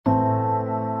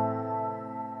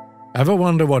Ever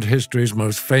wonder what history's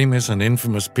most famous and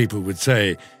infamous people would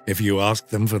say if you asked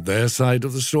them for their side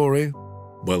of the story?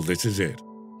 Well, this is it.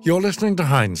 You're listening to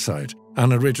Hindsight,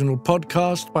 an original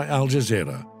podcast by Al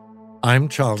Jazeera. I'm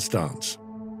Charles Dance.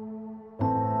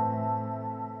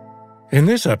 In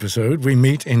this episode, we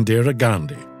meet Indira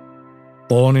Gandhi.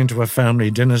 Born into a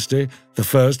family dynasty, the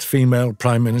first female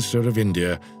Prime Minister of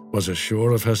India was as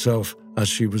sure of herself as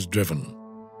she was driven.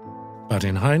 But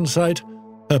in hindsight,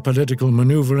 her political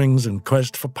maneuverings and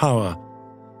quest for power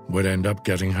would end up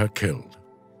getting her killed.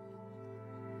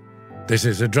 This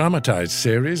is a dramatized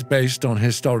series based on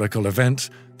historical events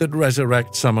that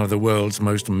resurrect some of the world's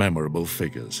most memorable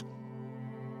figures.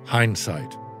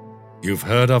 Hindsight. You've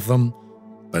heard of them,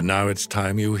 but now it's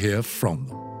time you hear from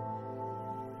them.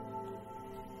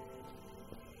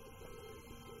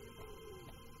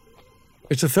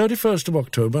 It's the 31st of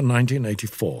October,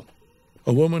 1984.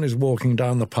 A woman is walking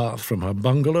down the path from her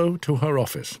bungalow to her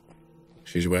office.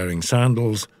 She's wearing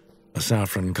sandals, a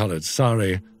saffron-coloured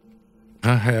sari,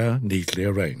 her hair neatly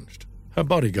arranged. Her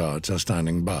bodyguards are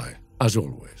standing by, as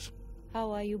always.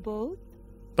 How are you both?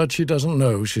 But she doesn't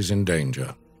know she's in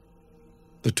danger.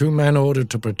 The two men ordered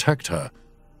to protect her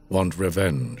want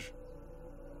revenge.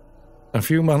 A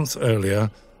few months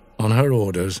earlier, on her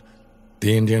orders,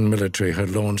 the Indian military had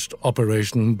launched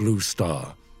Operation Blue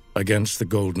Star against the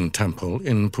Golden Temple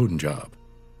in Punjab,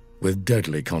 with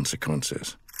deadly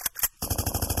consequences.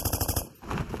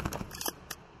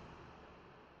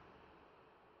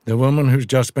 The woman who's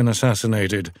just been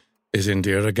assassinated is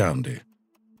Indira Gandhi,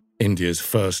 India's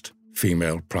first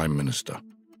female Prime Minister.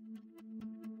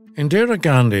 Indira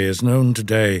Gandhi is known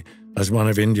today as one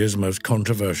of India's most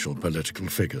controversial political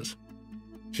figures.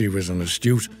 She was an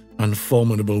astute and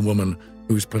formidable woman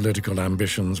whose political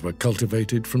ambitions were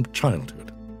cultivated from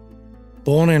childhood.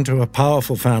 Born into a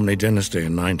powerful family dynasty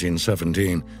in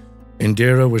 1917,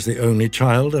 Indira was the only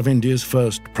child of India's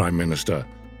first Prime Minister,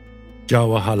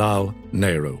 Jawaharlal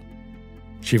Nehru.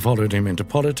 She followed him into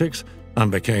politics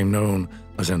and became known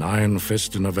as an iron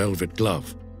fist in a velvet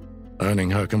glove, earning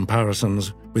her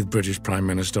comparisons with British Prime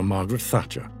Minister Margaret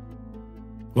Thatcher.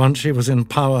 Once she was in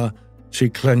power, she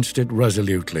clenched it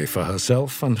resolutely for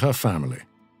herself and her family.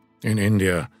 In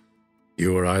India,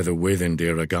 you were either with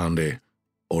Indira Gandhi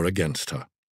or against her.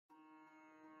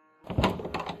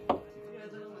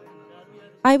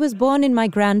 I was born in my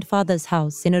grandfather's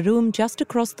house in a room just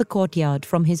across the courtyard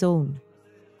from his own.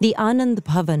 The Anand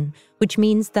Bhavan, which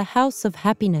means the House of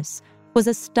Happiness, was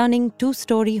a stunning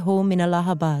 2-story home in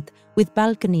Allahabad with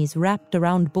balconies wrapped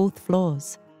around both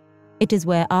floors. It is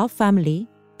where our family,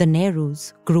 the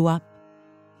Nehrus, grew up.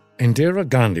 Indira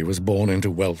Gandhi was born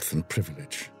into wealth and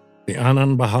privilege. The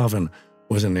Anand Bhavan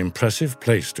was an impressive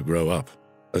place to grow up,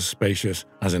 as spacious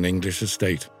as an English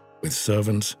estate, with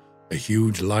servants, a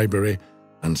huge library,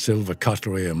 and silver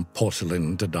cutlery and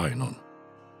porcelain to dine on.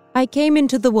 I came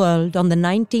into the world on the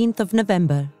 19th of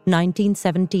November,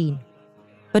 1917.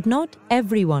 But not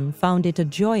everyone found it a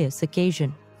joyous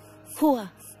occasion.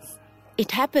 Hua,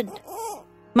 it happened.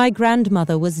 My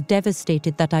grandmother was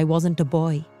devastated that I wasn't a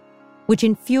boy, which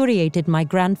infuriated my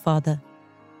grandfather.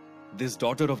 This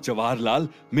daughter of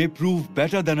Jawaharlal may prove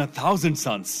better than 1,000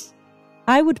 sons.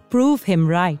 I would prove him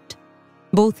right.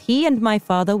 Both he and my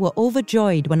father were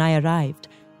overjoyed when I arrived,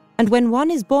 and when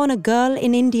one is born a girl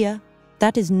in India,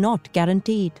 that is not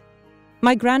guaranteed.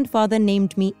 My grandfather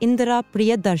named me Indira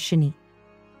Priyadarshini.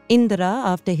 Indira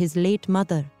after his late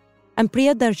mother, and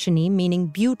Priyadarshini meaning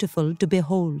beautiful to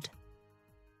behold.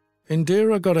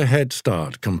 Indira got a head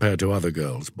start compared to other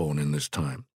girls born in this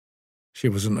time. She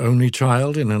was an only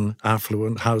child in an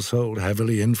affluent household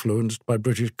heavily influenced by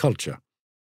British culture.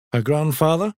 Her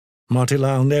grandfather,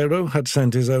 Motilal Nehru, had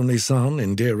sent his only son,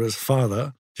 Indira's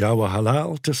father,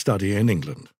 Jawaharlal, to study in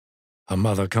England. Her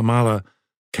mother, Kamala,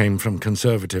 came from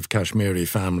conservative Kashmiri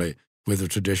family with a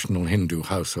traditional Hindu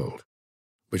household,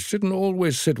 which didn't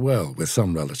always sit well with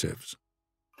some relatives.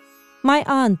 My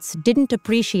aunts didn't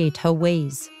appreciate her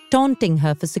ways, taunting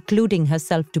her for secluding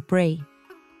herself to pray.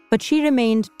 But she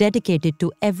remained dedicated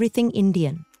to everything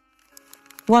Indian.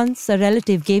 Once, a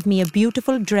relative gave me a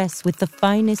beautiful dress with the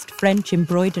finest French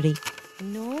embroidery.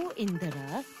 No,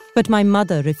 Indira. But my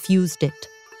mother refused it.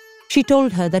 She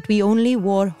told her that we only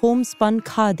wore homespun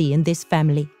khadi in this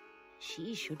family.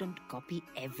 She shouldn't copy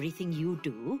everything you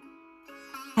do.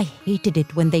 I hated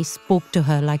it when they spoke to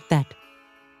her like that.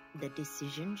 The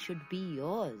decision should be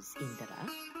yours, Indira.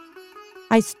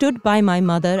 I stood by my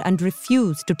mother and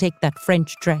refused to take that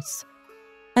French dress.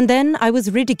 And then I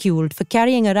was ridiculed for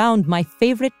carrying around my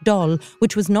favorite doll,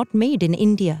 which was not made in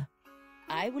India.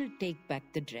 I will take back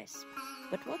the dress.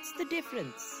 But what's the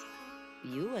difference?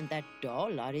 You and that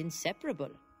doll are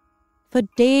inseparable. For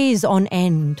days on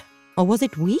end, or was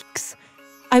it weeks?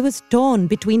 I was torn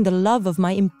between the love of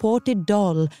my imported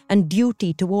doll and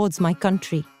duty towards my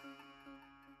country.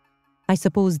 I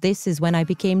suppose this is when I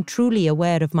became truly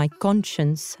aware of my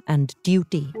conscience and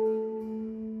duty.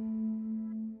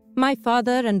 My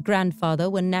father and grandfather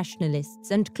were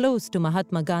nationalists and close to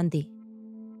Mahatma Gandhi.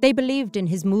 They believed in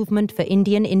his movement for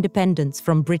Indian independence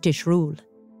from British rule.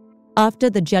 After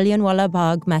the Jallianwala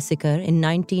Bagh massacre in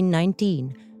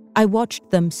 1919, I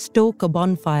watched them stoke a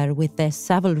bonfire with their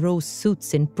Savile Row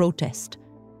suits in protest.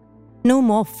 No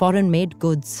more foreign-made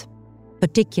goods,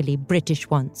 particularly British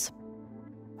ones.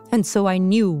 And so I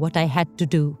knew what I had to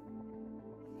do.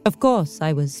 Of course,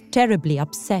 I was terribly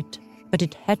upset, but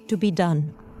it had to be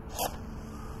done.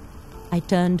 I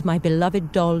turned my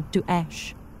beloved doll to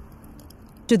ash.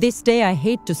 To this day, I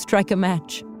hate to strike a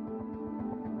match.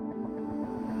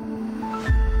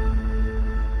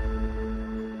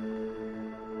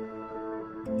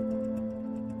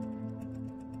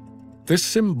 This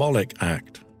symbolic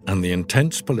act and the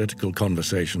intense political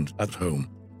conversations at home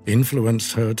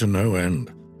influenced her to no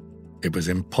end. It was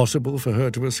impossible for her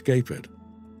to escape it.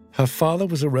 Her father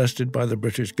was arrested by the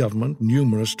British government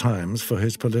numerous times for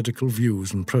his political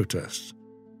views and protests.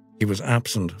 He was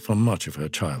absent for much of her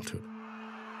childhood.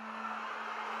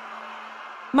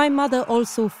 My mother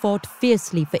also fought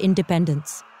fiercely for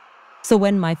independence. So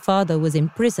when my father was in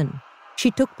prison,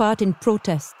 she took part in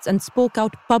protests and spoke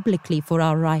out publicly for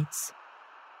our rights.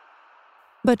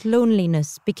 But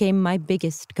loneliness became my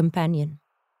biggest companion.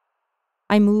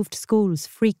 I moved schools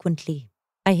frequently.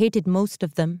 I hated most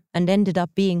of them and ended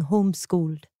up being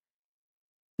homeschooled.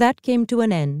 That came to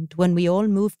an end when we all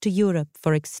moved to Europe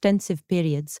for extensive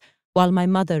periods while my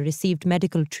mother received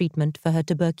medical treatment for her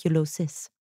tuberculosis.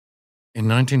 In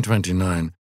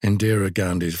 1929, Indira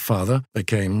Gandhi's father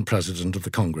became president of the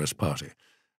Congress Party,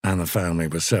 and the family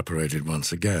was separated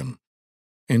once again.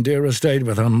 Indira stayed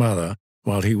with her mother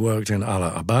while he worked in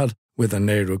Allahabad with the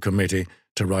Nehru Committee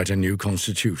to write a new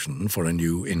constitution for a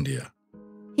new India.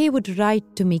 He would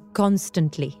write to me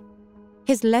constantly.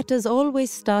 His letters always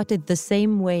started the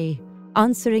same way,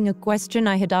 answering a question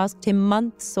I had asked him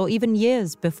months or even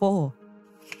years before.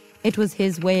 It was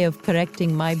his way of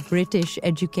correcting my British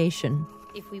education.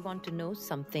 If we want to know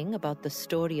something about the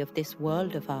story of this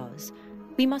world of ours,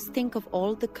 we must think of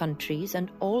all the countries and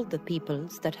all the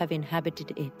peoples that have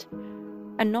inhabited it,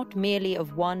 and not merely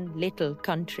of one little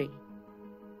country.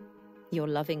 Your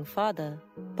loving father,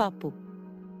 Papu.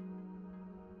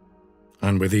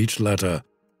 And with each letter,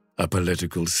 a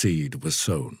political seed was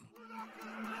sown.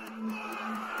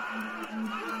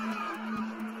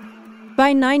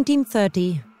 By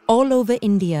 1930, all over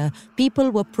India,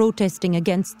 people were protesting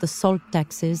against the salt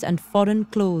taxes and foreign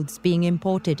clothes being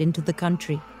imported into the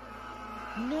country.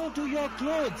 No to your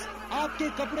clothes.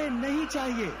 Aapke kapde nahi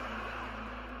chahiye.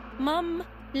 Mum,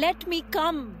 let me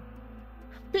come.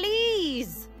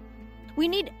 Please. We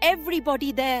need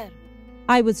everybody there.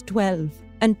 I was 12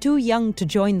 and too young to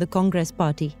join the Congress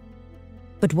Party.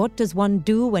 But what does one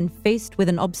do when faced with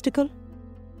an obstacle?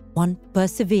 One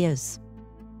perseveres.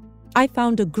 I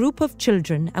found a group of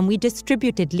children and we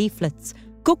distributed leaflets,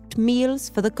 cooked meals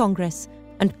for the Congress,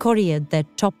 and couriered their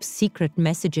top-secret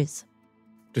messages.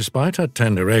 Despite her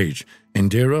tender age,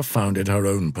 Indira founded her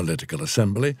own political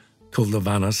assembly called the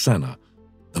Vana Sena,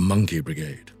 the Monkey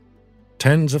Brigade.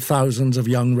 Tens of thousands of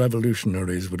young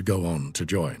revolutionaries would go on to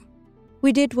join.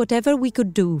 We did whatever we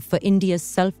could do for India's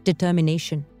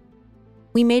self-determination.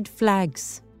 We made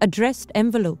flags, addressed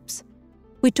envelopes.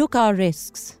 We took our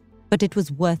risks, but it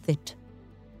was worth it.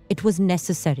 It was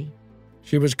necessary.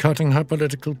 She was cutting her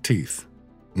political teeth.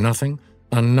 Nothing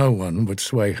and no one would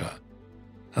sway her,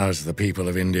 as the people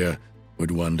of India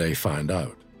would one day find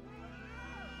out.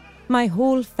 My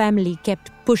whole family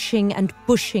kept pushing and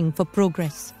pushing for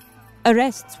progress.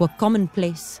 Arrests were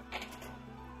commonplace.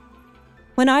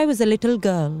 When I was a little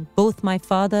girl, both my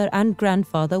father and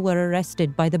grandfather were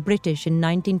arrested by the British in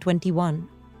 1921.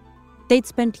 They'd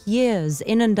spent years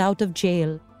in and out of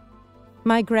jail.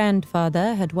 My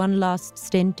grandfather had one last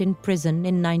stint in prison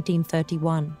in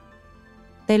 1931.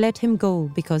 They let him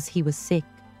go because he was sick.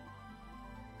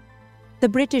 The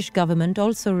British government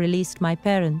also released my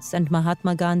parents and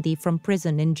Mahatma Gandhi from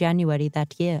prison in January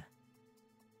that year.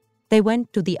 They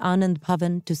went to the Anand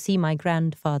Bhavan to see my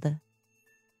grandfather.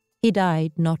 He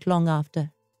died not long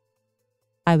after.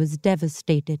 I was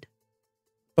devastated.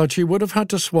 But she would have had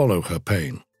to swallow her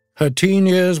pain. Her teen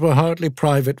years were hardly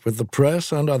private, with the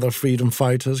press and other freedom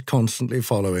fighters constantly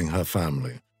following her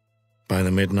family. By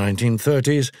the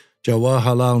mid-1930s,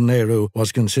 Jawaharlal Nehru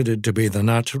was considered to be the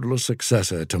natural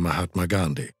successor to Mahatma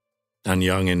Gandhi, and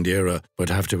young Indira would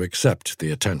have to accept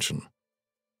the attention.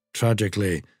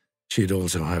 tragically, she'd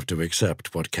also have to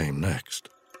accept what came next.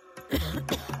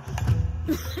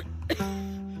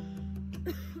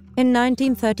 In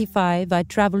 1935, I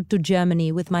traveled to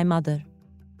Germany with my mother.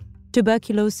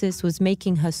 Tuberculosis was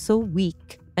making her so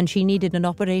weak, and she needed an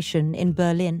operation in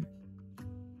Berlin.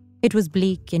 It was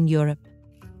bleak in Europe.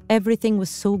 Everything was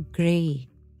so grey.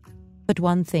 But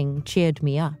one thing cheered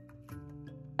me up.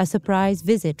 A surprise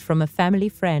visit from a family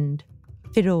friend,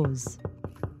 Firoz.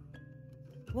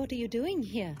 What are you doing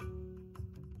here?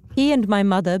 He and my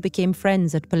mother became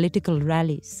friends at political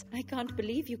rallies. I can't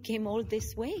believe you came all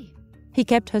this way. He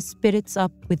kept her spirits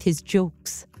up with his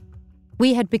jokes.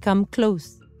 We had become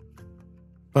close.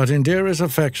 But Indira's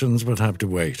affections would have to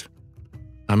wait.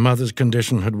 Her mother's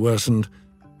condition had worsened,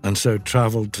 and so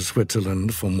travelled to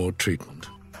Switzerland for more treatment.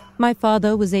 My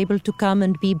father was able to come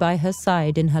and be by her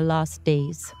side in her last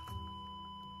days.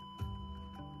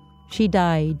 She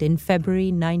died in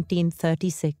February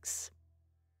 1936.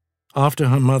 After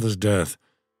her mother's death,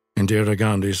 Indira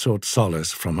Gandhi sought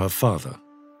solace from her father.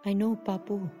 I know,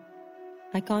 Papu.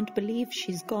 I can't believe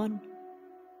she's gone.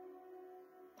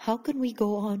 How can we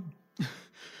go on?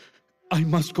 I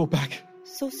must go back.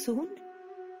 So soon?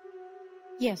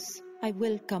 Yes, I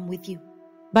will come with you.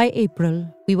 By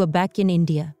April, we were back in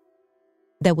India.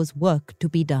 There was work to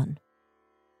be done.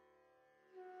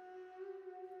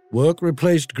 Work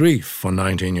replaced grief for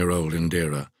 19-year-old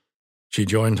Indira. She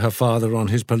joined her father on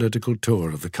his political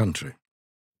tour of the country.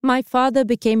 My father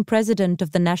became president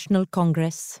of the National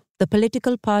Congress, the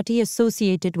political party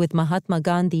associated with Mahatma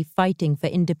Gandhi fighting for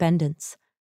independence.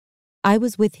 I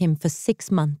was with him for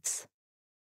 6 months.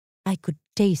 I could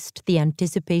taste the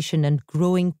anticipation and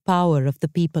growing power of the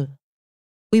people.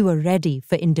 We were ready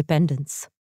for independence.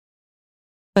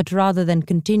 But rather than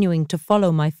continuing to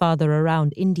follow my father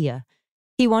around India,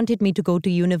 he wanted me to go to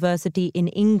university in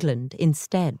England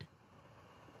instead.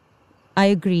 I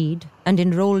agreed and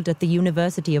enrolled at the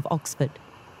University of Oxford.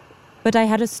 But I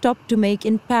had a stop to make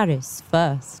in Paris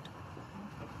first.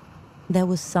 There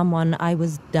was someone I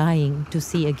was dying to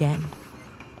see again.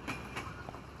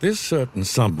 This certain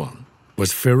someone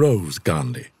was Firoz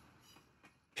Gandhi.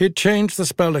 He'd changed the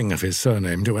spelling of his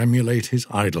surname to emulate his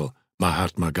idol,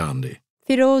 Mahatma Gandhi.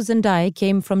 Firoz and I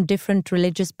came from different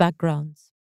religious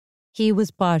backgrounds. He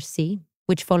was Parsi,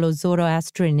 which follows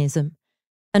Zoroastrianism,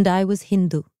 and I was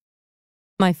Hindu.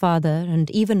 My father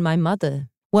and even my mother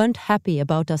weren't happy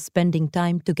about us spending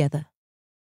time together.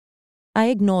 I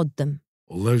ignored them.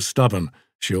 Although stubborn,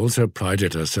 she also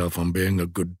prided herself on being a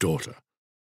good daughter.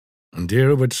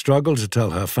 Indira would struggle to tell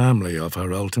her family of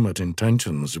her ultimate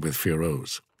intentions with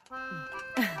Firoz.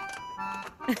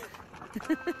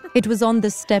 It was on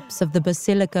the steps of the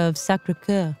Basilica of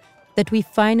Sacré-Cœur that we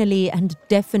finally and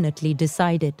definitely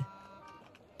decided.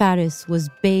 Paris was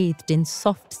bathed in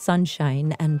soft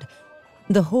sunshine, and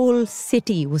the whole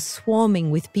city was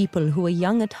swarming with people who were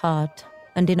young at heart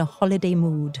and in a holiday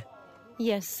mood.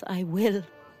 Yes, I will.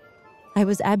 I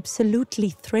was absolutely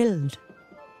thrilled.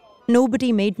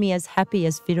 Nobody made me as happy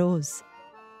as Firoz.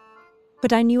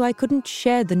 But I knew I couldn't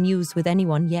share the news with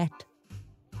anyone yet.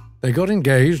 They got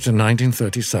engaged in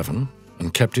 1937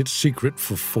 and kept it secret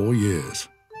for 4 years.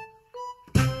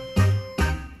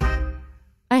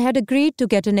 I had agreed to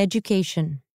get an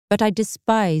education, but I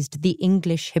despised the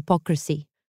English hypocrisy,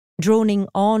 droning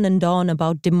on and on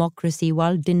about democracy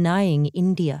while denying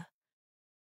India.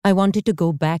 I wanted to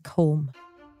go back home.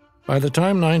 By the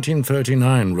time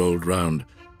 1939 rolled round,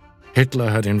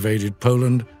 Hitler had invaded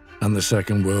Poland and the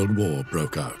Second World War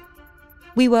broke out.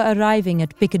 We were arriving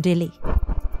at Piccadilly.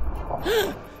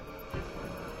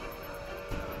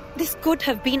 This could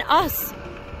have been us.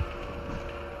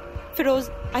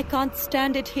 Firoz, I can't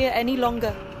stand it here any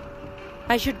longer.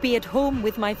 I should be at home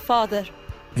with my father.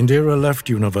 Indira left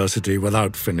university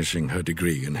without finishing her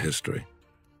degree in history.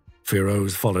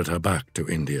 Firoz followed her back to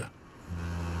India.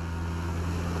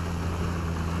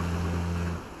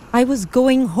 I was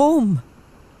going home.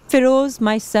 Firoz,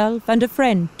 myself, and a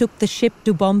friend took the ship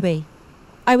to Bombay.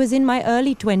 I was in my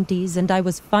early 20s and I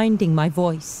was finding my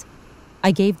voice.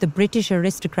 I gave the British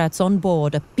aristocrats on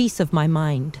board a piece of my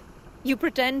mind. You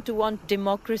pretend to want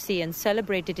democracy and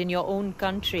celebrate it in your own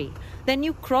country. Then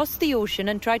you cross the ocean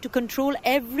and try to control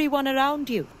everyone around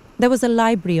you. There was a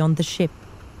library on the ship.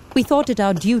 We thought it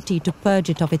our duty to purge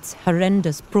it of its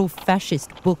horrendous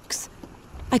pro-fascist books.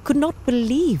 I could not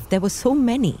believe there were so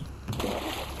many.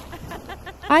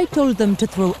 I told them to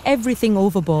throw everything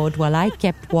overboard while I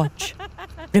kept watch.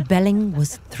 Rebelling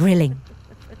was thrilling.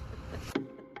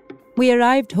 We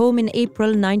arrived home in April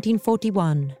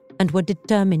 1941 and were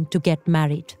determined to get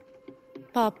married.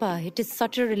 Papa, it is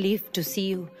such a relief to see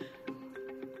you.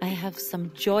 I have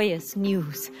some joyous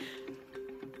news.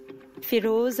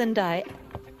 Firoz and I...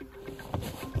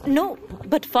 No,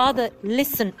 but father,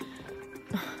 listen.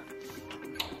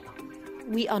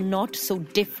 We are not so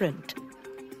different.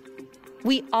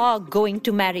 We are going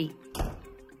to marry.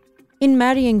 In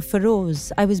marrying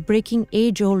Firoz, I was breaking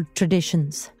age-old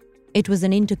traditions. It was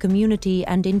an inter-community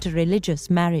and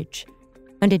inter-religious marriage,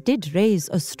 and it did raise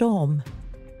a storm.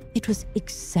 It was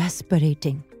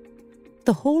exasperating.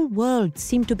 The whole world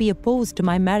seemed to be opposed to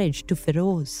my marriage to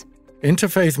Firoz.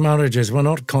 Interfaith marriages were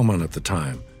not common at the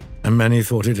time, and many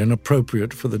thought it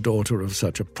inappropriate for the daughter of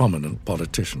such a prominent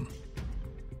politician.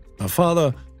 Her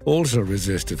father also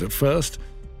resisted at first,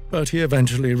 but he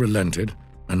eventually relented,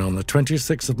 and on the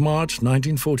 26th of March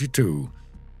 1942,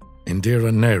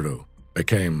 Indira Nehru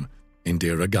became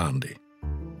Indira Gandhi.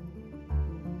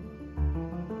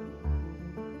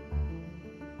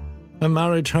 Her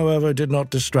marriage, however, did not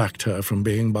distract her from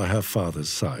being by her father's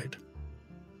side.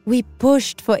 We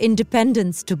pushed for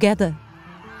independence together.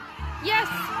 Yes!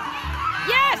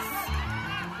 Yes!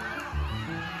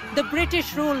 The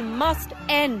British rule must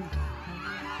end.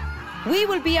 We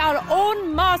will be our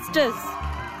own masters.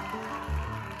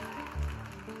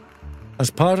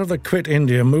 As part of the Quit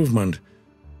India movement,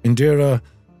 Indira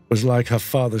was like her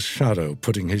father's shadow,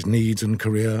 putting his needs and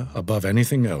career above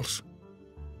anything else.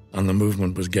 And the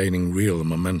movement was gaining real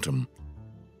momentum.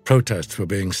 Protests were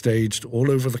being staged all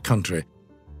over the country.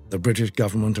 The British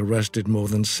government arrested more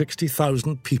than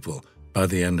 60,000 people by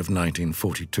the end of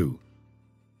 1942,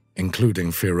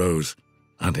 including Firoz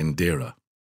and Indira.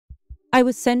 I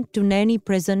was sent to Naini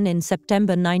prison in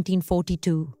September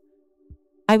 1942.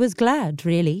 I was glad,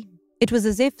 really. It was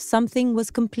as if something was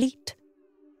complete.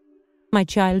 My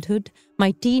childhood,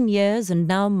 my teen years, and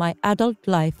now my adult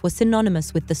life were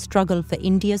synonymous with the struggle for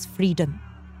India's freedom.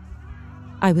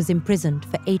 I was imprisoned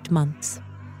for 8 months.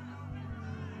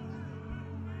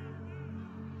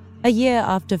 A year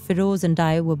after Firoz and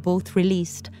I were both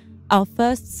released, our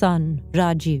first son,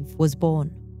 Rajiv, was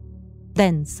born.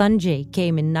 Then Sanjay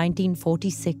came in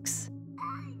 1946.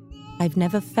 I've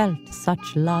never felt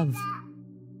such love.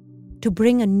 To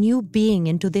bring a new being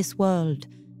into this world,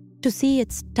 to see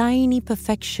its tiny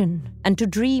perfection and to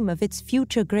dream of its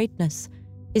future greatness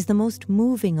is the most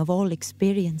moving of all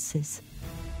experiences.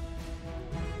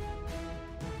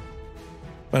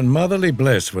 But motherly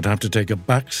bliss would have to take a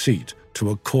back seat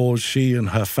to a cause she and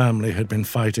her family had been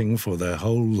fighting for their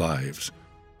whole lives.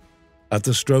 At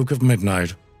the stroke of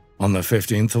midnight, on the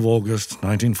 15th of August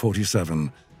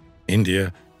 1947,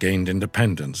 India gained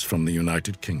independence from the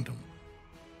United Kingdom.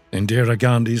 Indira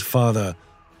Gandhi's father,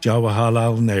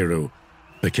 Jawaharlal Nehru,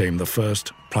 became the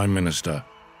first Prime Minister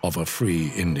of a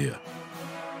free India.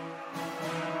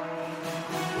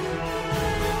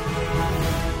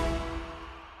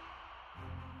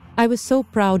 I was so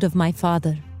proud of my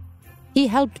father. He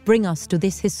helped bring us to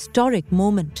this historic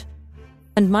moment,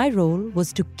 and my role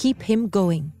was to keep him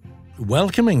going.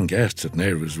 Welcoming guests at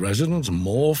Nehru's residence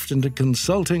morphed into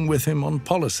consulting with him on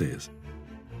policies.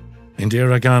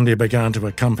 Indira Gandhi began to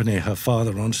accompany her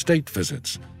father on state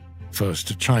visits, first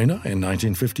to China in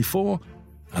 1954,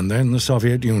 and then the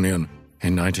Soviet Union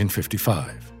in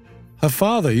 1955. Her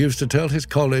father used to tell his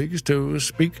colleagues to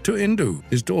speak to Indu,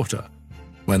 his daughter,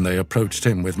 when they approached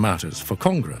him with matters for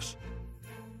Congress.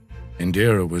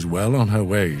 Indira was well on her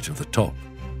way to the top.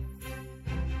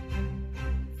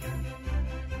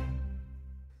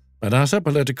 But as her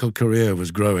political career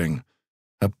was growing,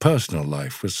 her personal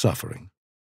life was suffering.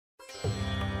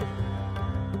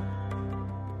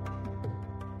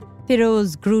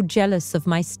 Firoz grew jealous of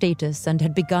my status and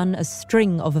had begun a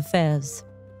string of affairs,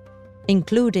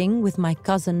 including with my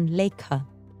cousin Lekha.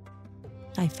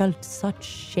 I felt such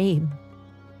shame.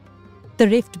 The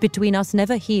rift between us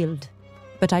never healed,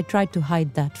 but I tried to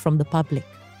hide that from the public.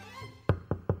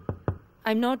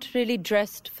 I'm not really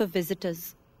dressed for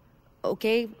visitors.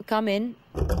 Okay, come in.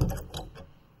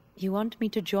 You want me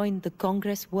to join the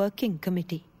Congress Working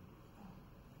Committee?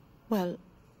 Well,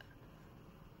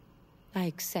 I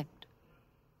accept.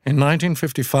 In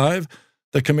 1955,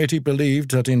 the committee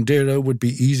believed that Indira would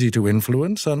be easy to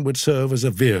influence and would serve as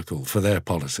a vehicle for their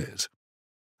policies.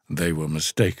 They were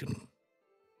mistaken.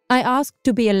 I asked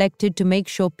to be elected to make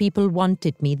sure people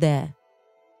wanted me there.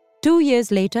 2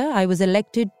 years later, I was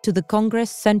elected to the Congress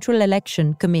Central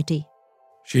Election Committee.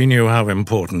 She knew how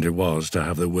important it was to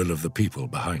have the will of the people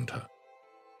behind her.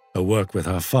 Her work with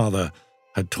her father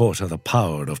had taught her the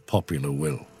power of popular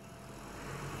will.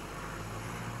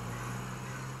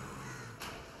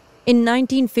 In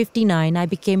 1959, I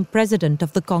became president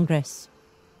of the Congress.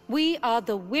 We are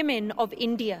the women of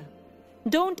India.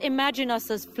 Don't imagine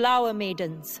us as flower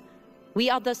maidens. We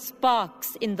are the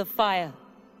sparks in the fire.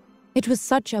 It was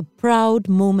such a proud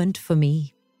moment for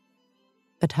me.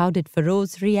 But how did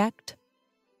Feroz react?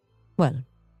 Well,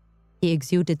 he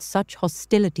exuded such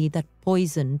hostility that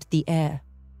poisoned the air.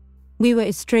 We were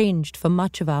estranged for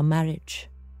much of our marriage.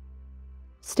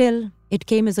 Still, it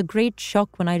came as a great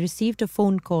shock when I received a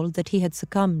phone call that he had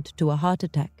succumbed to a heart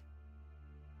attack.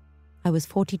 I was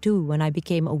 42 when I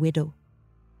became a widow.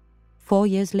 4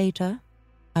 years later,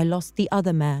 I lost the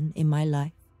other man in my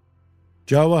life.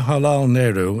 Jawaharlal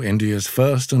Nehru, India's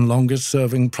first and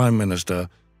longest-serving Prime Minister,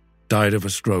 died of a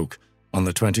stroke on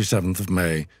the 27th of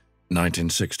May,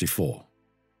 1964.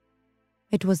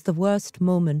 It was the worst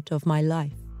moment of my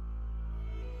life.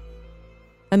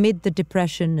 Amid the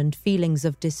depression and feelings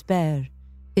of despair,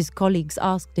 his colleagues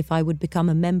asked if I would become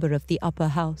a member of the upper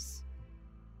house.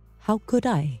 How could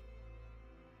I?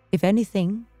 If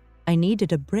anything, I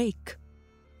needed a break.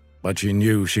 But she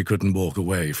knew she couldn't walk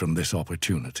away from this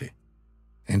opportunity.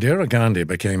 Indira Gandhi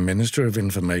became Minister of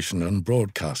Information and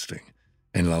Broadcasting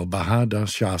in Lal Bahadur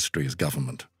Shastri's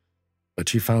government. But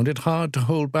she found it hard to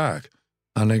hold back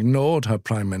and ignored her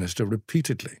Prime Minister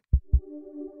repeatedly.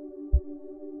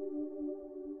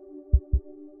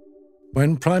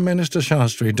 When Prime Minister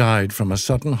Shastri died from a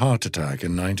sudden heart attack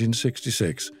in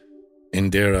 1966,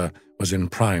 Indira was in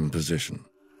prime position.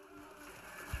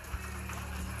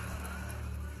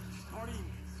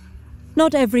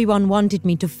 Not everyone wanted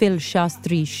me to fill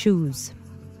Shastri's shoes.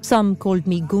 Some called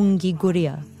me Gungi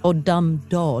Guriya or Dumb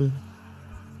Doll.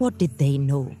 What did they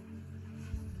know?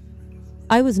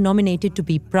 I was nominated to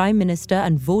be Prime Minister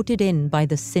and voted in by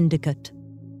the syndicate.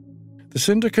 The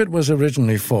syndicate was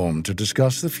originally formed to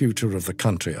discuss the future of the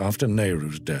country after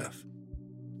Nehru's death.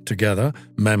 Together,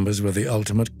 members were the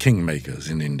ultimate kingmakers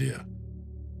in India.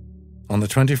 On the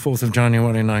 24th of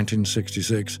January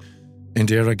 1966,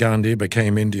 Indira Gandhi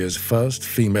became India's first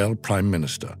female Prime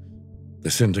Minister.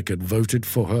 The syndicate voted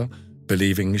for her,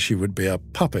 believing she would be a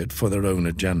puppet for their own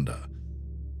agenda.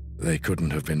 They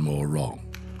couldn't have been more wrong.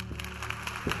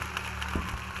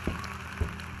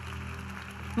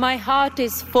 My heart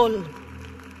is full.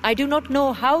 I do not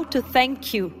know how to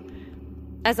thank you.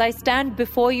 As I stand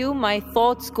before you, my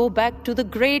thoughts go back to the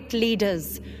great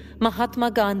leaders,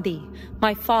 Mahatma Gandhi,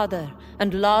 my father,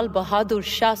 and Lal Bahadur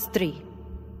Shastri.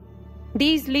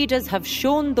 These leaders have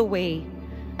shown the way,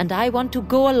 and I want to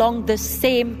go along the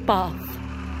same path.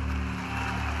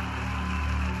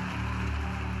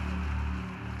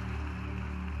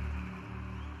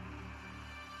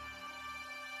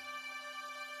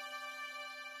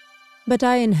 But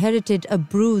I inherited a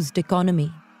bruised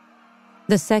economy.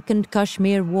 The Second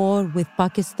Kashmir War with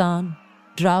Pakistan,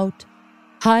 drought,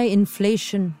 high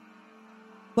inflation.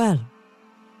 Well,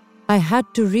 I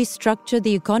had to restructure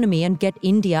the economy and get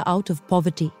India out of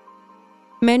poverty.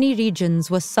 Many regions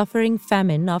were suffering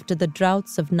famine after the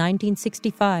droughts of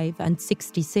 1965 and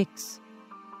 66.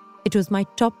 It was my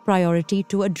top priority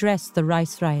to address the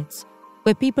rice riots,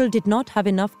 where people did not have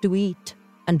enough to eat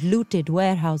and looted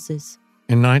warehouses.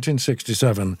 In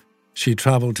 1967, she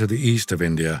traveled to the east of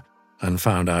India and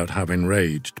found out how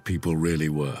enraged people really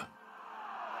were.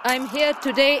 I'm here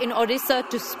today in Odisha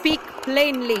to speak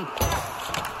plainly.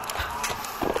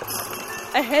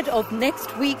 Ahead of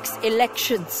next week's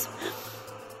elections.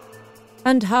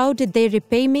 And how did they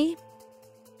repay me?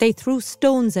 They threw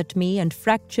stones at me and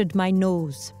fractured my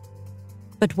nose.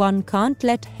 But one can't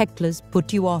let hecklers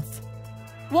put you off.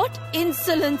 What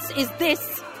insolence is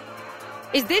this?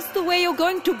 Is this the way you're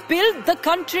going to build the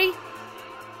country?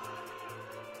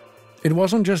 It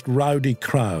wasn't just rowdy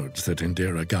crowds that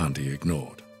Indira Gandhi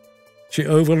ignored. She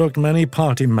overlooked many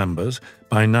party members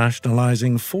by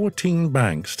nationalizing 14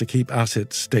 banks to keep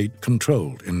assets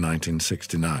state-controlled in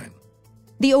 1969.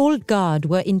 The old guard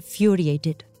were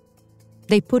infuriated.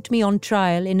 They put me on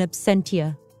trial in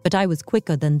absentia, but I was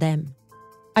quicker than them.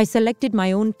 I selected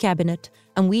my own cabinet,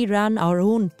 and we ran our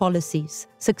own policies,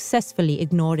 successfully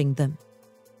ignoring them.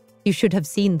 You should have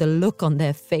seen the look on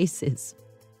their faces.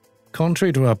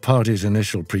 Contrary to her party's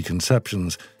initial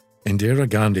preconceptions, Indira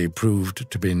Gandhi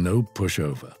proved to be no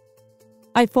pushover.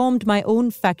 I formed my own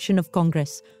faction of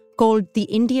Congress, called the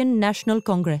Indian National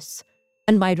Congress,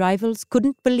 and my rivals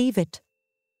couldn't believe it.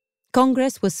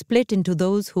 Congress was split into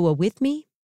those who were with me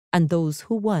and those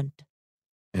who weren't.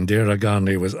 Indira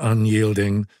Gandhi was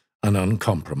unyielding and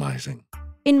uncompromising.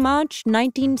 In March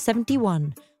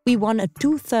 1971, we won a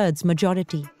 2/3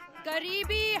 majority.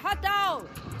 Garibi hatao!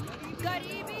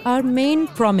 Our main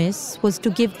promise was to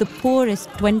give the poorest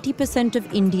 20%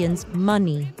 of Indians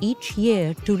money each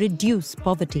year to reduce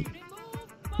poverty.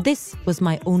 This was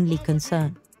my only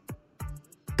concern.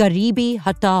 Garibi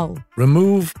hatao.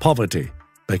 Remove poverty,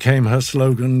 became her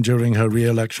slogan during her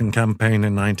re-election campaign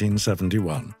in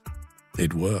 1971.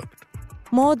 It worked.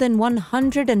 More than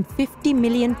 150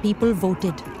 million people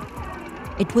voted.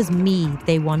 It was me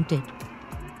they wanted.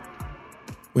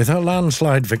 With her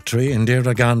landslide victory,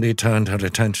 Indira Gandhi turned her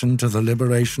attention to the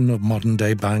liberation of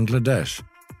modern-day Bangladesh,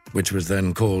 which was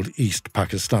then called East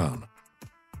Pakistan.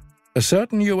 A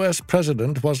certain US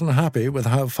president wasn't happy with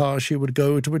how far she would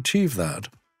go to achieve that,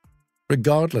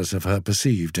 regardless of her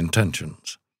perceived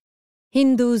intentions.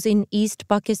 Hindus in East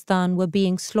Pakistan were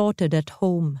being slaughtered at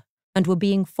home and were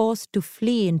being forced to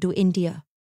flee into India.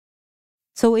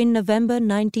 So in November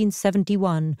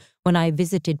 1971, when I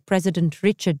visited President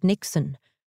Richard Nixon,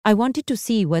 I wanted to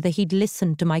see whether he'd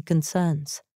listen to my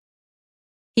concerns.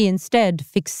 He instead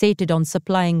fixated on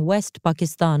supplying West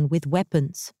Pakistan with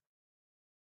weapons.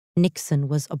 Nixon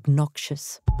was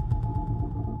obnoxious.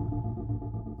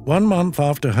 1 month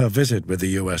after her visit with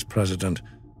the US president,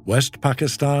 West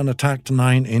Pakistan attacked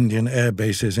 9 Indian air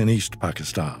bases in East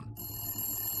Pakistan.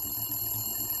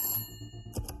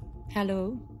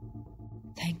 Hello?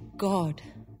 Thank God.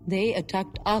 They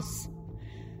attacked us.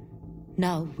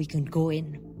 Now we can go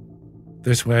in.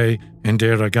 This way,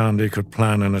 Indira Gandhi could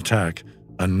plan an attack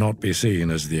and not be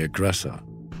seen as the aggressor.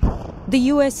 The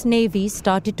US Navy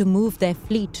started to move their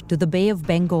fleet to the Bay of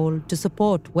Bengal to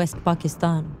support West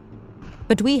Pakistan.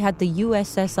 But we had the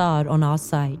USSR on our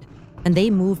side, and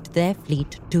they moved their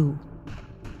fleet too.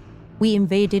 We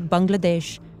invaded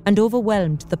Bangladesh and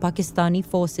overwhelmed the Pakistani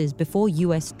forces before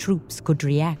US troops could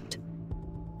react.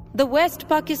 The West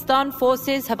Pakistan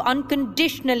forces have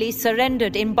unconditionally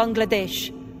surrendered in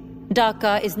Bangladesh.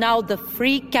 Dhaka is now the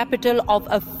free capital of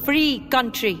a free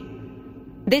country.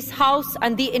 This house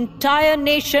and the entire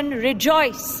nation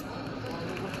rejoice.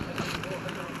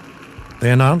 The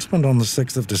announcement on the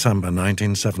 6th of December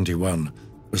 1971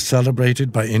 was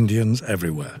celebrated by Indians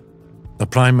everywhere. The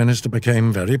Prime Minister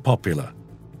became very popular,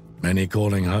 many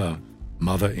calling her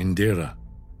Mother Indira.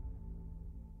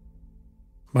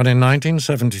 But in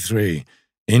 1973,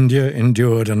 India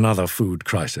endured another food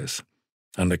crisis,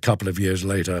 and a couple of years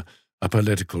later, a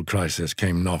political crisis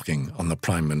came knocking on the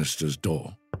Prime Minister's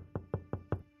door.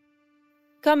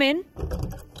 Come in.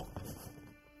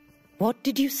 What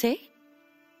did you say?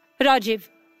 Rajiv,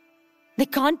 they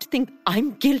can't think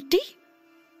I'm guilty?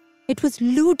 It was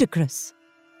ludicrous.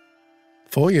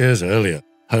 4 years earlier,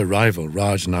 her rival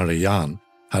Raj Narayan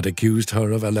had accused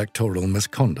her of electoral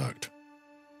misconduct.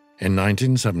 In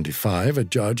 1975, a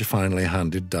judge finally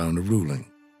handed down a ruling.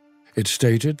 It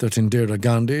stated that Indira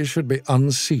Gandhi should be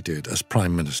unseated as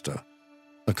Prime Minister.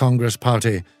 The Congress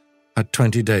Party had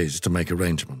 20 days to make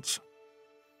arrangements.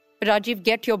 Rajiv,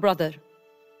 get your brother.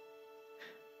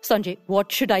 Sanjay,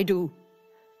 what should I do?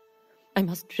 I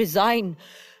must resign.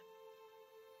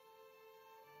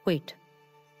 Wait.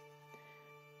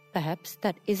 Perhaps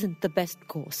that isn't the best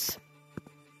course.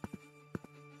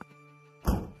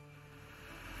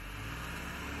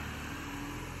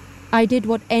 I did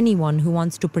what anyone who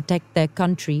wants to protect their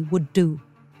country would do.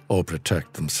 Or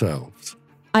protect themselves.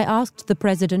 I asked the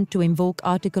president to invoke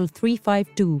Article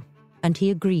 352, and he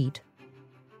agreed.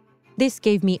 This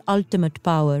gave me ultimate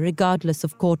power regardless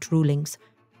of court rulings,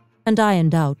 and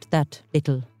ironed out that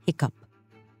little hiccup.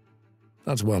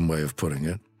 That's one way of putting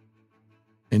it.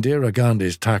 Indira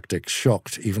Gandhi's tactics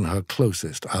shocked even her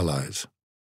closest allies.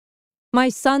 My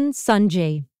son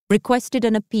Sanjay requested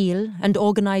an appeal and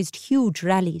organized huge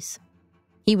rallies.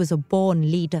 He was a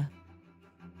born leader.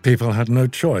 People had no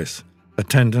choice.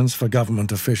 Attendance for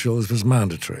government officials was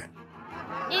mandatory.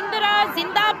 Indira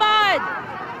Zindabad!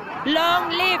 Long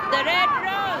live the Red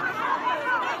Rose!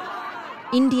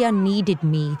 India needed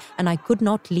me, and I could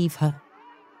not leave her.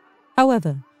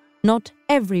 However, not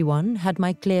everyone had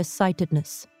my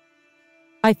clear-sightedness.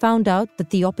 I found out that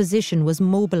the opposition was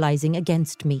mobilizing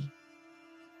against me.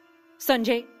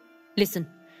 Sanjay, listen.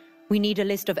 We need a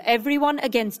list of everyone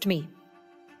against me.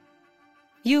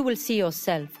 You will see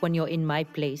yourself when you're in my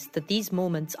place that these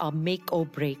moments are make or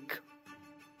break.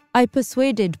 I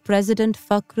persuaded President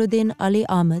Fakhruddin Ali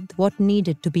Ahmed what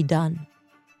needed to be done.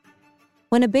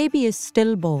 When a baby is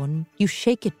stillborn, you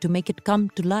shake it to make it come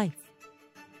to life.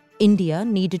 India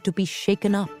needed to be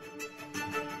shaken up.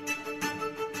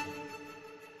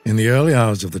 In the early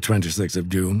hours of the 26th of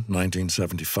June,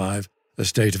 1975, a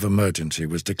state of emergency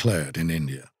was declared in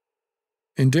India.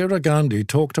 Indira Gandhi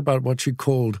talked about what she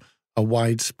called a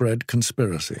widespread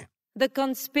conspiracy. The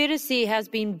conspiracy has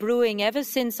been brewing ever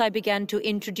since I began to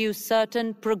introduce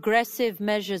certain progressive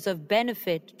measures of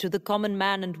benefit to the common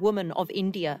man and woman of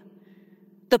India.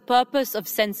 The purpose of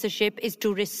censorship is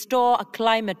to restore a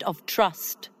climate of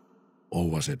trust. Or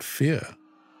was it fear?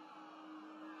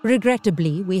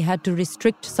 Regrettably, we had to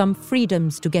restrict some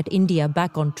freedoms to get India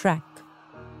back on track.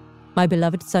 My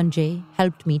beloved Sanjay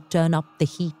helped me turn up the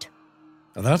heat.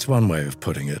 That's one way of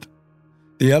putting it.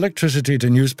 The electricity to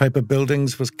newspaper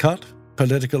buildings was cut,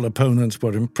 political opponents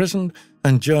were imprisoned,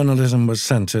 and journalism was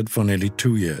censored for nearly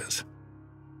 2 years.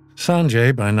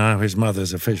 Sanjay, by now his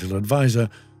mother's official advisor,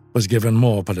 was given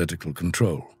more political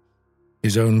control.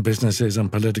 His own businesses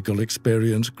and political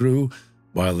experience grew,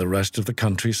 while the rest of the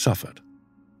country suffered.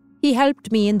 He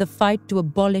helped me in the fight to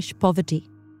abolish poverty.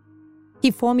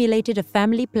 He formulated a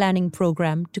family planning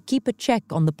program to keep a check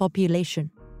on the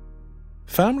population.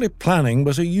 Family planning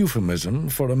was a euphemism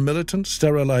for a militant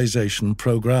sterilization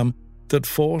program that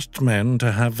forced men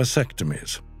to have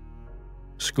vasectomies.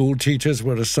 School teachers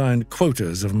were assigned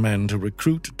quotas of men to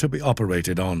recruit to be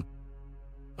operated on.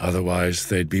 Otherwise,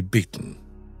 they'd be beaten.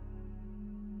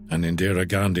 And Indira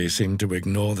Gandhi seemed to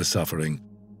ignore the suffering,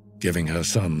 giving her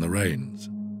son the reins.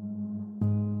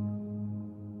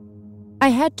 I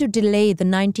had to delay the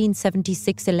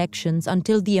 1976 elections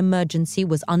until the emergency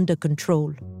was under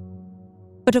control.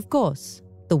 But of course,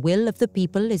 the will of the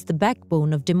people is the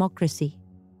backbone of democracy.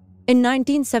 In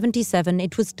 1977,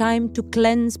 it was time to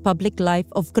cleanse public life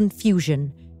of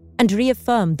confusion and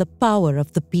reaffirm the power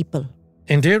of the people.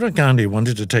 Indira Gandhi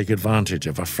wanted to take advantage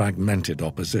of a fragmented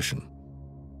opposition.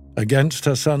 Against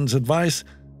her son's advice,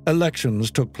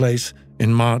 elections took place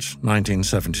in March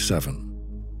 1977.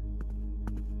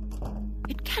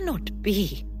 It cannot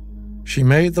be. She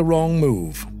made the wrong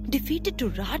move. Defeated to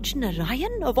Raj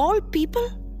Narayan, of all people?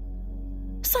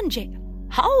 Sanjay,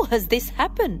 how has this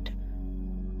happened?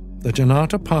 The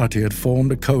Janata Party had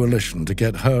formed a coalition to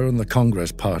get her and the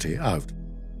Congress Party out.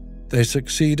 They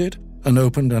succeeded and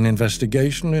opened an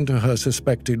investigation into her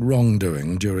suspected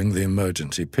wrongdoing during the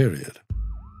emergency period.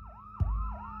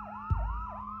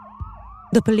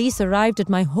 The police arrived at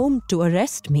my home to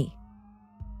arrest me.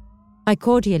 I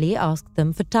cordially asked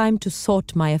them for time to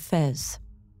sort my affairs.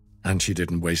 And she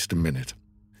didn't waste a minute.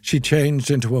 She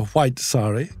changed into a white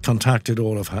sari, contacted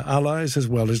all of her allies as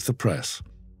well as the press.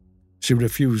 She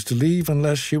refused to leave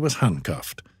unless she was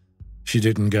handcuffed. She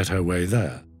didn't get her way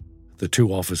there. The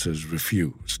 2 officers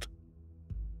refused.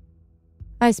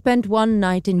 I spent one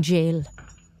night in jail.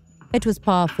 It was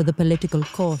par for the political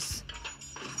course.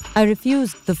 I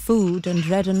refused the food and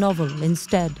read a novel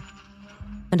instead.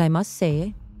 And I must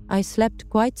say, I slept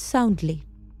quite soundly.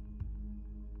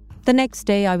 The next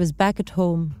day I was back at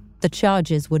home. The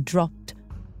charges were dropped.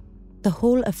 The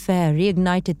whole affair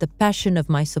reignited the passion of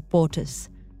my supporters.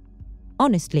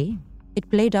 Honestly, it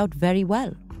played out very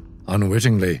well.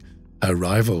 Unwittingly, her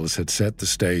rivals had set the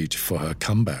stage for her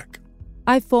comeback.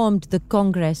 I formed the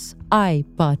Congress I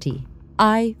Party,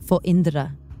 I for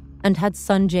Indira, and had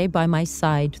Sanjay by my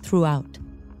side throughout.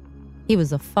 He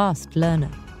was a fast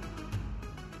learner.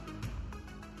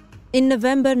 In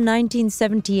November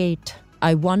 1978,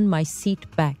 I won my seat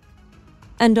back.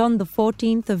 And on the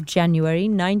 14th of January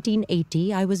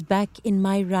 1980, I was back in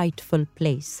my rightful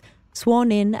place,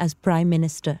 sworn in as Prime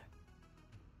Minister.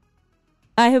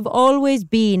 I have always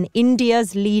been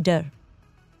India's leader.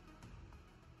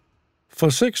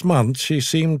 For 6 months, she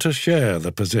seemed to share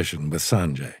the position with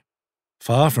Sanjay.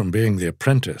 Far from being the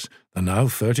apprentice, the now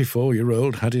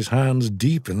 34-year-old had his hands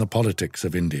deep in the politics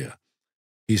of India.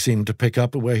 He seemed to pick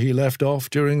up where he left off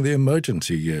during the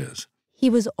emergency years. He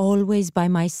was always by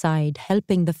my side,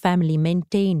 helping the family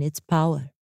maintain its power.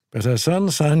 But her son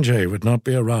Sanjay would not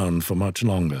be around for much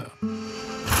longer.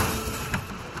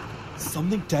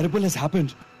 Something terrible has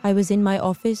happened. I was in my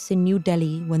office in New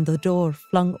Delhi when the door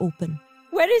flung open.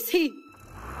 Where is he?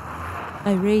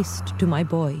 I raced to my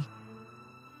boy.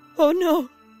 Oh no,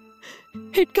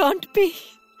 it can't be.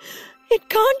 It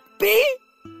can't be.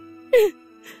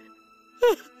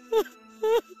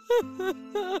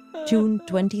 June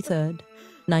 23rd,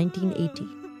 1980.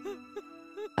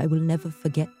 I will never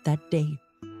forget that day.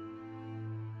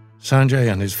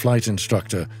 Sanjay and his flight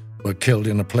instructor were killed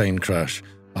in a plane crash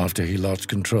after he lost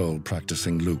control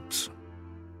practicing loops.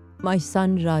 My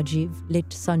son Rajiv lit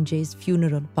Sanjay's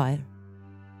funeral pyre.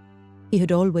 He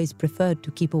had always preferred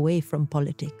to keep away from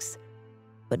politics,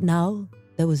 but now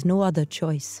there was no other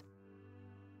choice.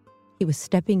 He was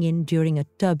stepping in during a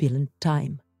turbulent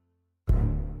time.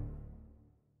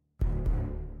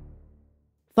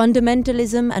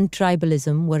 Fundamentalism and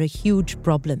tribalism were a huge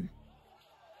problem.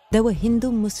 There were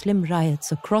Hindu-Muslim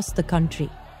riots across the country,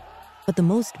 but the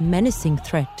most menacing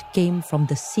threat came from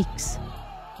the Sikhs.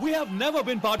 We have never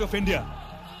been part of India,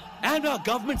 and our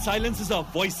government silences our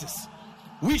voices.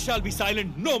 We shall be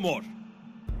silent no more.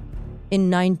 In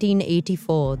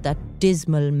 1984, that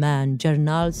dismal man,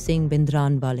 Jarnail Singh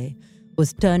Bhindranwale,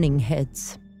 was turning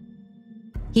heads.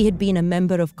 He had been a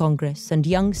member of Congress, and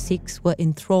young Sikhs were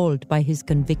enthralled by his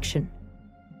conviction.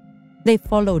 They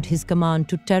followed his command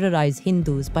to terrorize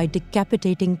Hindus by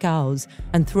decapitating cows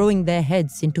and throwing their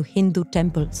heads into Hindu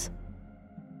temples.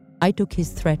 I took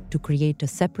his threat to create a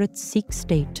separate Sikh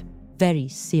state very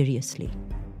seriously.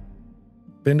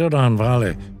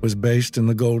 Bhindranwale was based in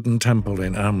the Golden Temple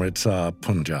in Amritsar,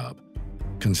 Punjab,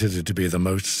 considered to be the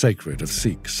most sacred of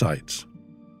Sikh sites.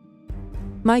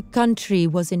 My country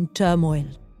was in turmoil.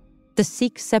 The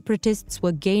Sikh separatists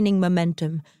were gaining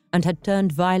momentum and had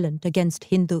turned violent against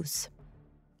Hindus.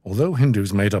 Although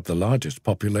Hindus made up the largest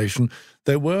population,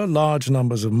 there were large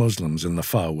numbers of Muslims in the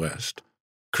far west,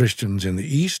 Christians in the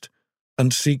east,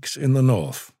 and Sikhs in the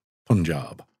north,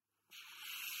 Punjab.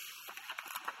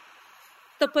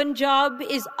 The Punjab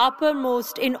is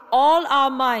uppermost in all our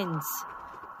minds.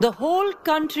 The whole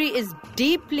country is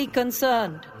deeply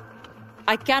concerned.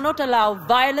 I cannot allow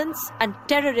violence and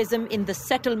terrorism in the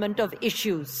settlement of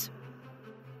issues.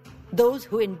 Those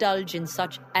who indulge in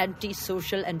such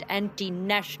anti-social and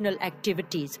anti-national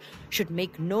activities should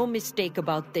make no mistake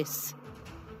about this.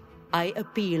 I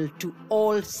appeal to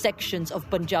all sections of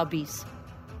Punjabis.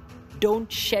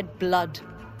 Don't shed blood.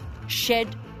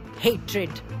 Shed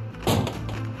hatred.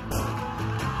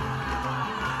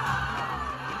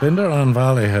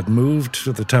 Bhindranwale had moved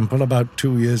to the temple about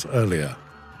 2 years earlier.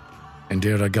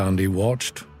 Indira Gandhi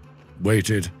watched,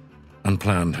 waited, and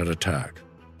planned her attack.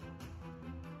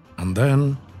 And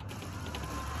then...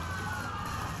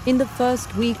 In the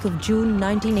first week of June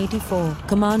 1984,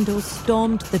 commandos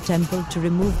stormed the temple to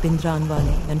remove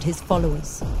Bhindranwale and his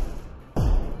followers.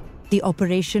 The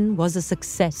operation was a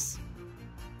success.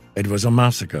 It was a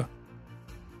massacre.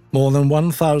 More than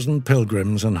 1,000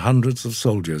 pilgrims and hundreds of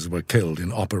soldiers were killed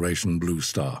in Operation Blue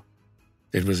Star.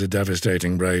 It was a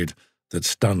devastating raid that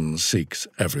stunned Sikhs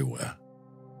everywhere.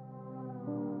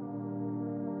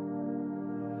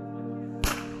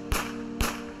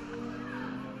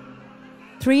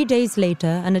 Three days later,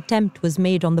 an attempt was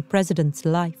made on the president's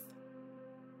life.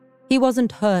 He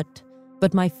wasn't hurt,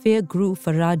 but my fear grew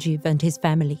for Rajiv and his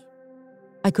family.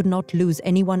 I could not lose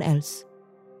anyone else,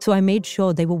 so I made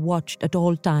sure they were watched at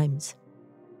all times.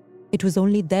 It was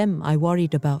only them I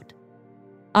worried about.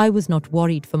 I was not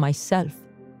worried for myself.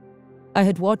 I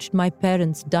had watched my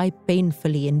parents die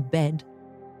painfully in bed,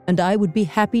 and I would be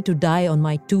happy to die on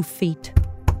my 2 feet.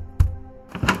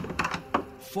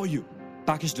 For you.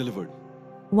 Package delivered.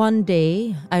 One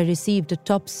day, I received a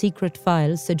top-secret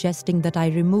file suggesting that I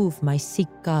remove my Sikh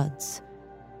guards.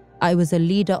 I was a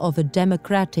leader of a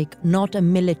democratic, not a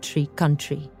military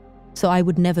country, so I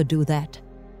would never do that.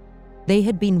 They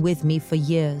had been with me for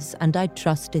years, and I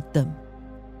trusted them.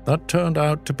 That turned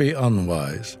out to be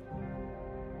unwise.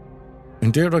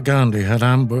 Indira Gandhi had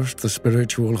ambushed the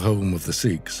spiritual home of the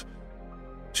Sikhs.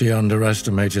 She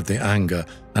underestimated the anger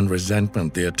and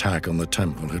resentment the attack on the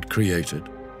temple had created.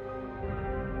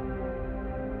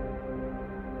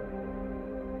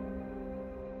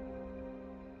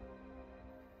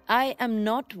 I am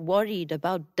not worried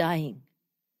about dying.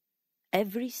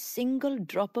 Every single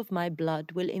drop of my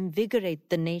blood will invigorate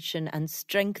the nation and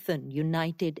strengthen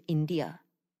united India.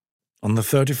 On the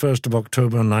 31st of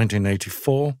October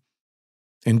 1984,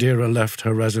 Indira left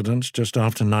her residence just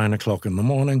after 9 o'clock in the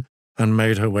morning and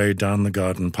made her way down the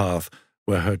garden path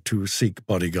where her 2 Sikh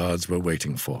bodyguards were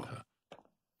waiting for her.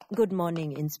 Good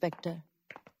morning, Inspector.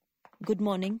 Good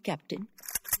morning, Captain.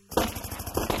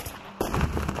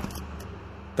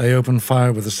 They opened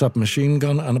fire with a submachine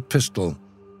gun and a pistol.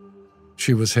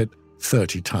 She was hit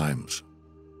 30 times.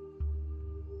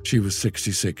 She was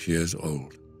 66 years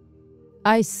old.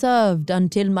 I served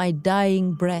until my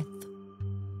dying breath.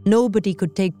 Nobody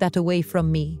could take that away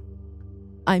from me.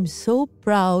 I'm so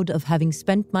proud of having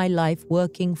spent my life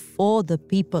working for the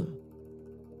people.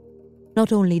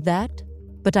 Not only that,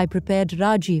 but I prepared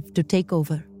Rajiv to take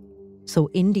over, so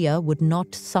India would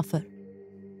not suffer.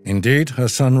 Indeed, her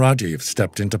son Rajiv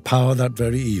stepped into power that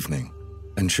very evening,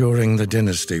 ensuring the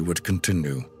dynasty would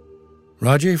continue.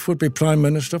 Rajiv would be Prime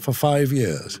Minister for 5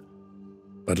 years,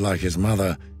 but like his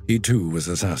mother, he too was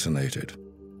assassinated,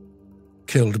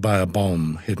 killed by a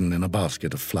bomb hidden in a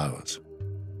basket of flowers.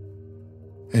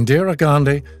 Indira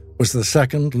Gandhi was the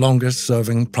second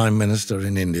longest-serving Prime Minister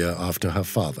in India after her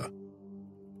father.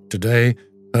 Today,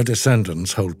 her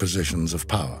descendants hold positions of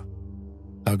power.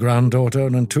 Her granddaughter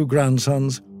and 2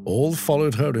 grandsons all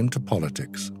followed her into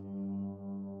politics.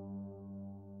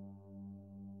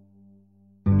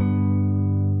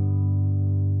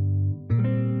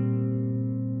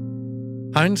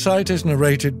 Hindsight is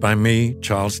narrated by me,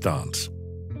 Charles Dance.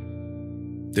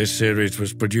 This series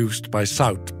was produced by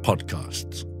Sout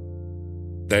Podcasts.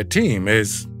 Their team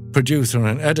is Producer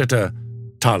and editor,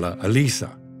 Tala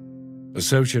Alisa.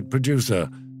 Associate producer,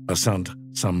 Asant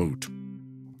Samut.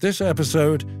 This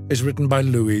episode is written by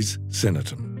Louise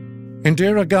Sinnerton.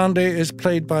 Indira Gandhi is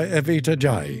played by Evita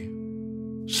Jai.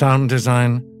 Sound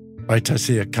design by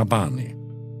Tasia Kabani.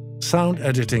 Sound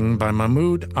editing by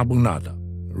Mahmood Abunada.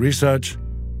 Research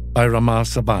by Rama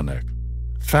Sabanek.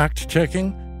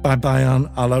 Fact-checking by Bayan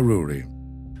Alaruri.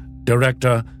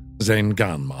 Director Zain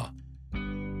Ganma.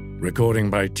 Recording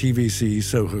by TVC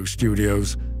Soho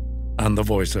Studios and the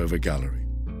VoiceOver Gallery.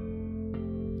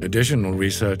 Additional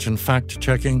research and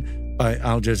fact-checking by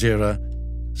Al Jazeera.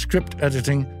 Script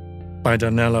editing by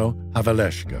Danilo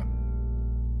Havaleshka.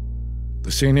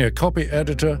 The senior copy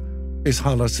editor is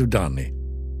Hala Sudani.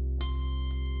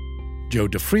 Joe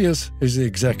DeFrias is the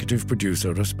executive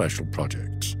producer of special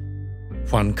projects.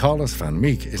 Juan Carlos Van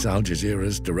Meek is Al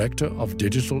Jazeera's Director of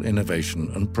Digital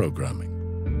Innovation and Programming.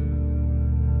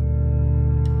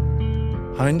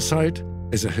 Hindsight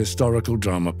is a historical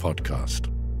drama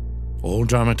podcast. All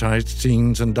dramatized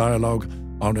scenes and dialogue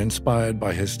are inspired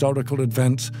by historical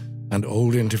events and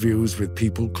old interviews with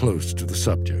people close to the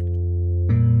subject.